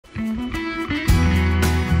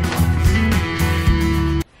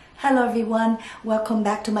Hello everyone, welcome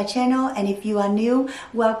back to my channel, and if you are new,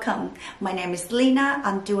 welcome. My name is Lena.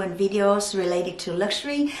 I'm doing videos related to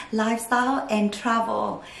luxury, lifestyle and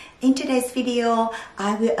travel. In today's video,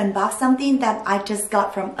 I will unbox something that I just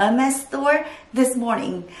got from Hermes store this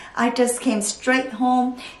morning. I just came straight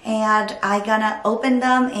home and I gonna open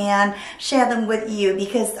them and share them with you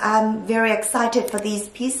because I'm very excited for these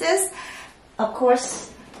pieces. Of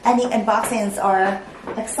course, any unboxings are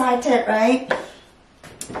excited, right?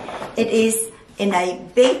 It is in a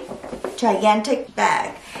big, gigantic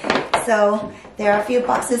bag. So there are a few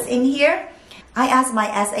boxes in here. I asked my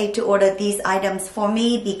SA to order these items for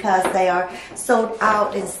me because they are sold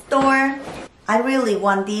out in store. I really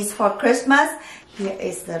want these for Christmas. Here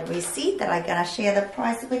is the receipt that I'm gonna share the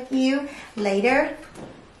price with you later.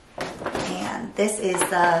 And this is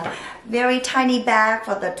a very tiny bag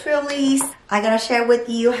for the Twillys. I'm gonna share with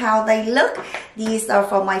you how they look. These are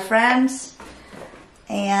for my friends.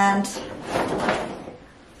 And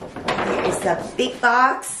here is a big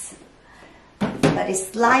box, but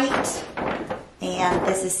it's light. And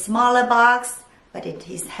this is smaller box, but it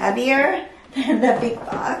is heavier than the big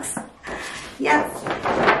box. Yes.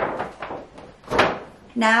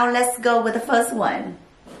 Now let's go with the first one.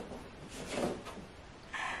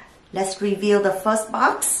 Let's reveal the first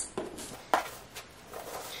box.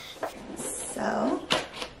 So,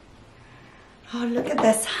 oh, look at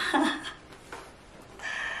this.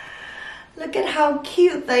 Look at how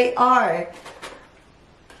cute they are.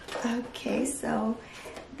 Okay, so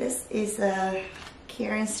this is a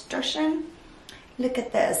care instruction. Look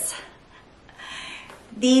at this.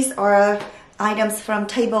 These are items from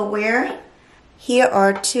Tableware. Here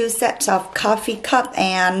are 2 sets of coffee cup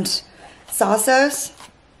and saucers.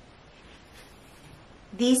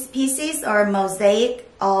 These pieces are mosaic,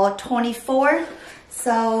 all 24.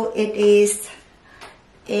 So it is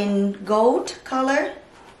in gold color.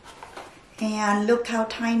 And look how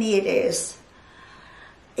tiny it is.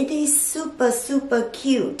 It is super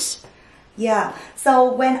cute. Yeah,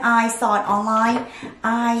 so when I saw it online,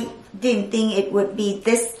 I didn't think it would be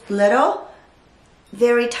this little,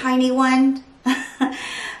 very tiny one.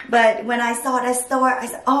 But when I saw it at the store, I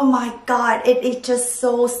said, oh my God, it is just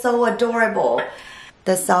so adorable.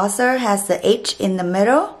 The saucer has the H in the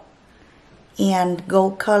middle and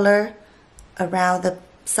gold color around the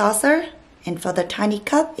saucer. And for the tiny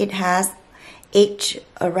cup, it has H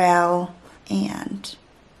around and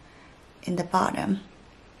in the bottom.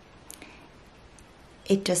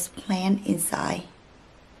 It just plain inside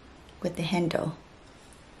with the handle.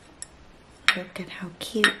 Look at how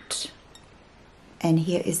cute. And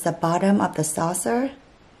here is the bottom of the saucer.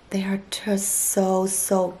 They are just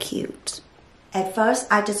so cute. At first,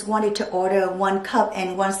 I just wanted to order 1 cup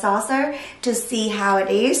and 1 saucer to see how it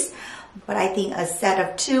is. But I think a set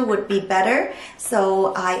of 2 would be better.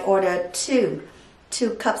 So I ordered 2. 2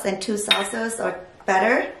 cups and 2 saucers are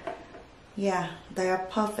better. Yeah, they are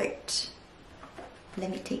perfect.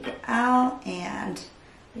 Let me take it out and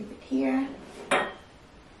leave it here.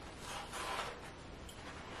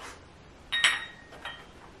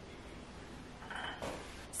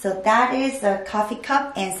 So that is the coffee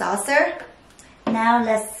cup and saucer. Now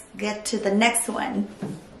let's get to the next one.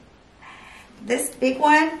 This big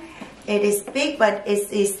one, it is big but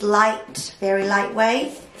it is light, very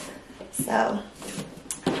lightweight. So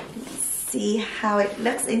let's see how it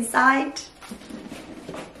looks inside.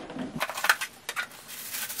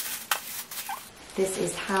 This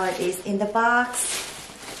is how it is in the box.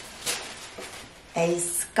 A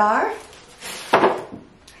scarf.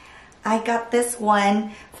 I got this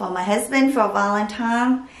one for my husband for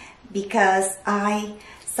Valentine because I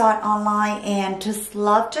saw it online and just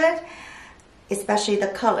loved it, especially the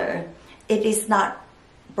color. It is not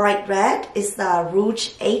bright red, it's the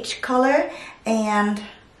Rouge H color, and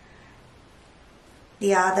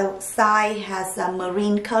the other side has a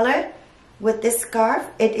marine color. With this scarf,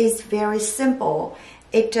 it is very simple.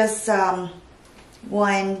 It just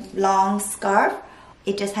one long scarf.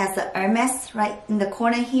 It just has the Hermes right in the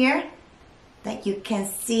corner here that you can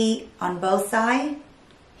see on both sides.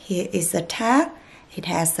 Here is the tag. It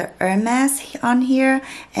has the Hermes on here,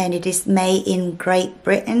 and it is made in Great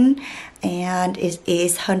Britain, and it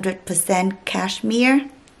is 100% cashmere.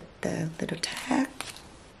 The little tag.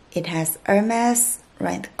 It has Hermes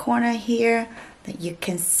right in the corner here that you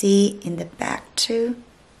can see in the back too.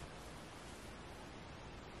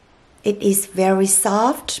 It is very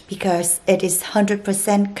soft because it is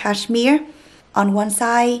 100% cashmere. On one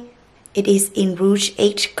side, it is in Rouge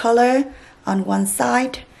H color on one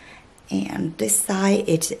side, and this side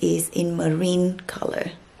it is in marine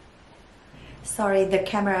color. Sorry, the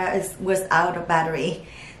camera was out of battery.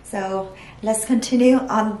 So let's continue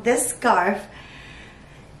on this scarf.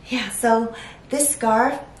 Yeah, so this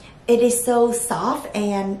scarf, it is so soft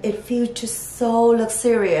and it feels just so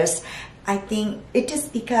luxurious. I think it is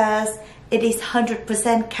because it is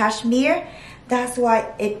 100% cashmere. That's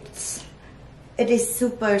why it is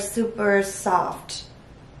super soft.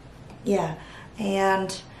 Yeah,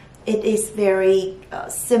 and it is very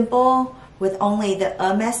simple with only the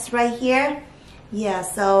Hermes right here. Yeah,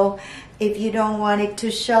 so if you don't want it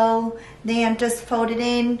to show, then just fold it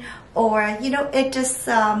in, or you know, it just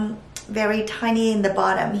very tiny in the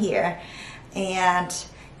bottom here, and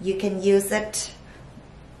you can use it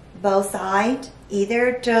both sides,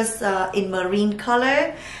 either just in marine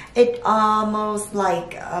color, it almost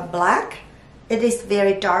like black, it is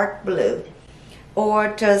very dark blue,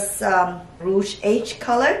 or just rouge H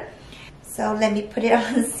color. So let me put it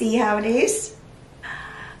on and see how it is.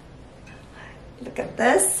 Look at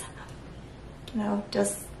this. You know,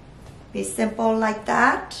 just be simple like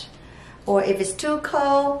that. Or if it's too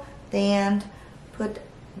cold, then put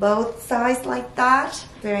both sides like that.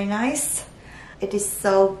 Very nice. It is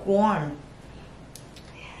so warm.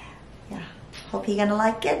 Yeah, hope you're gonna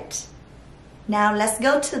like it. Now let's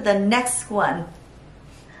go to the next one.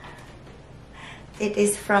 It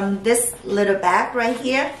is from this little bag right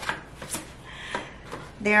here.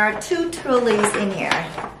 There are two Twillys in here.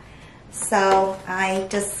 So I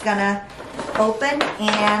just gonna open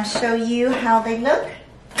and show you how they look.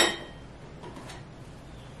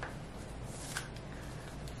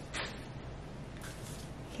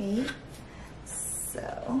 Okay,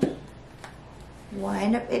 so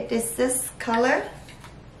one of it is this color.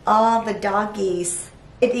 All the doggies,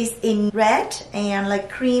 it is in red and like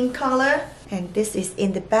cream color, and this is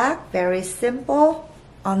in the back. Very simple.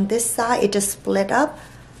 On this side, it just split up.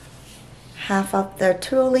 Half of the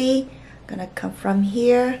Twilly gonna come from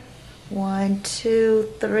here. 1,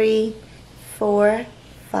 2, 3, 4,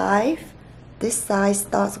 5. This side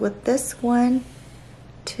starts with this 1,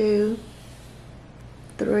 2,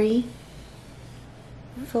 3,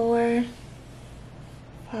 4,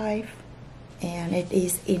 5, and it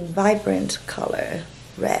is in vibrant color,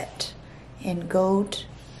 red and gold.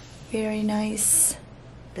 Very nice.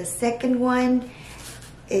 The second one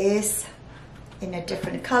is in a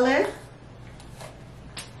different color.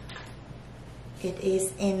 It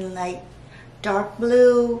is in like dark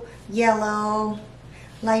blue, yellow,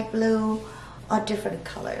 light blue, or different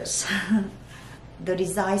colors. The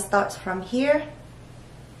design starts from here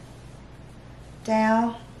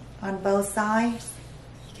down on both sides.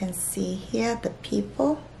 You can see here the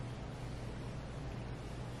people.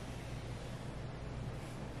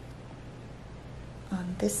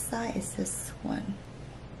 On this side is this one.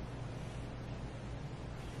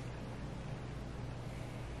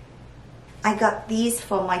 I got these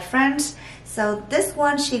for my friends. So this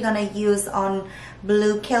one she gonna use on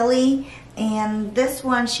blue Kelly, and this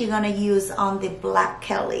one she gonna use on the black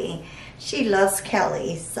Kelly. She loves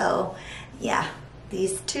Kelly, so yeah,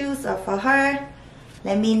 these two are for her.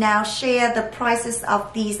 Let me now share the prices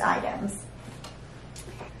of these items.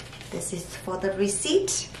 This is for the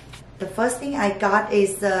receipt. The first thing I got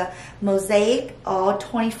is the Mosaic All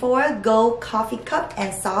 24 Gold Coffee Cup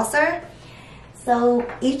and Saucer. So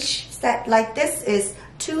each set like this is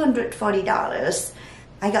 $240.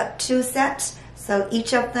 I got 2 sets, so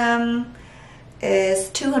each of them is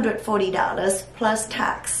 $240 plus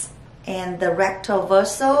tax. And the Recto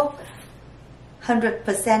Verso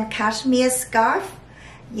 100% cashmere scarf.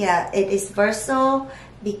 Yeah, it is Verso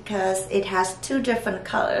because it has 2 different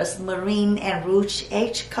colors, marine and rouge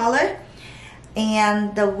H color.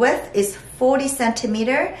 And the width is 40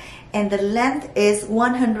 centimeter and the length is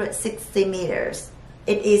 160 meters.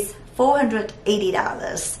 It is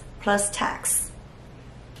 $480 plus tax.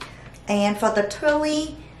 And for the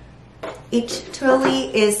Twilly, each Twilly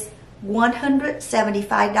is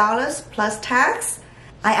 $175 plus tax.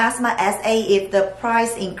 I asked my SA if the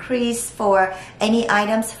price increased for any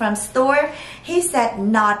items from store. He said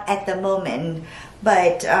not at the moment,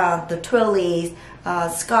 but the Twilly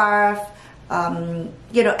scarf,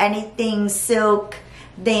 you know, anything silk,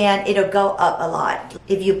 then it'll go up a lot.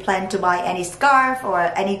 If you plan to buy any scarf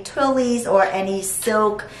or any Twillys or any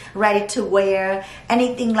silk ready to wear,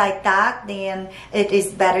 anything like that, then it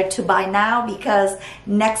is better to buy now because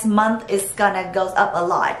next month it's gonna go up a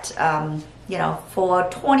lot. You know, for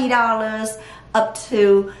 $20 up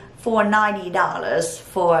to $490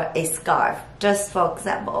 for a scarf, just for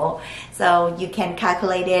example. So you can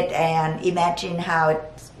calculate it and imagine how it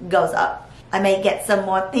goes up. I may get some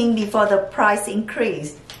more thing before the price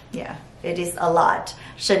increase. Yeah, it is a lot.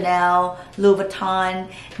 Chanel, Louis Vuitton,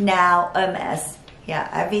 now Hermes. Yeah,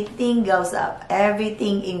 everything goes up,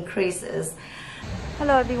 everything increases.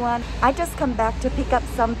 Hello everyone, I just come back to pick up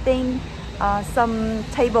something, some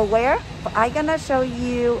tableware. I'm gonna show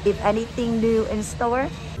you if anything new in store.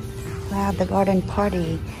 Wow, the garden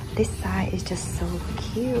party. This side is just so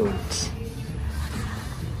cute.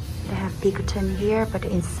 They have Picotin here, but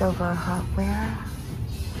in silver hardware,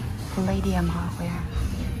 palladium hardware.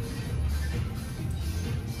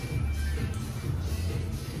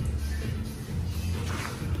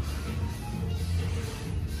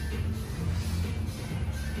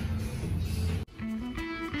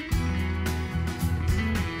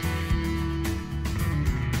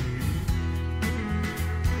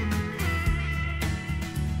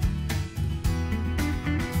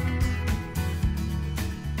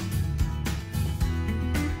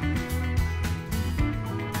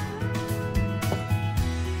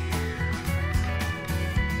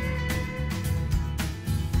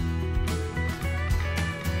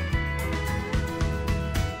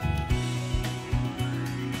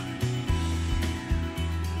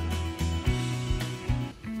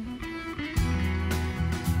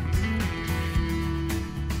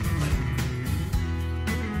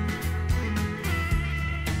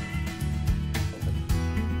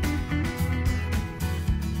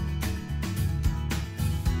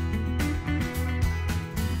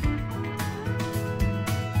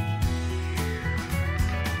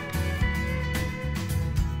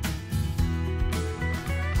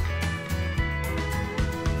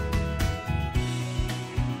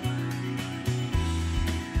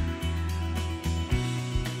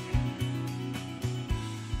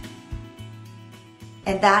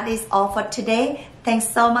 And that is all for today. Thanks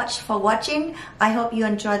so much for watching. I hope you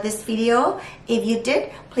enjoyed this video. If you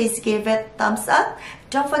did, please give it a thumbs up.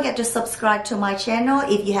 Don't forget to subscribe to my channel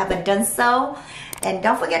if you haven't done so. And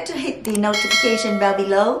don't forget to hit the notification bell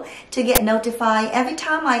below to get notified every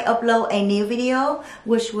time I upload a new video,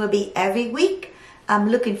 which will be every week. I'm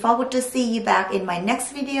looking forward to see you back in my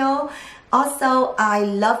next video. Also, I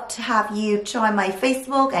love to have you join my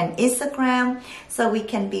Facebook and Instagram so we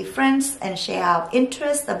can be friends and share our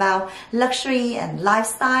interests about luxury and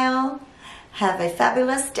lifestyle. Have a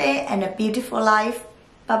fabulous day and a beautiful life.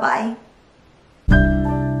 Bye-bye.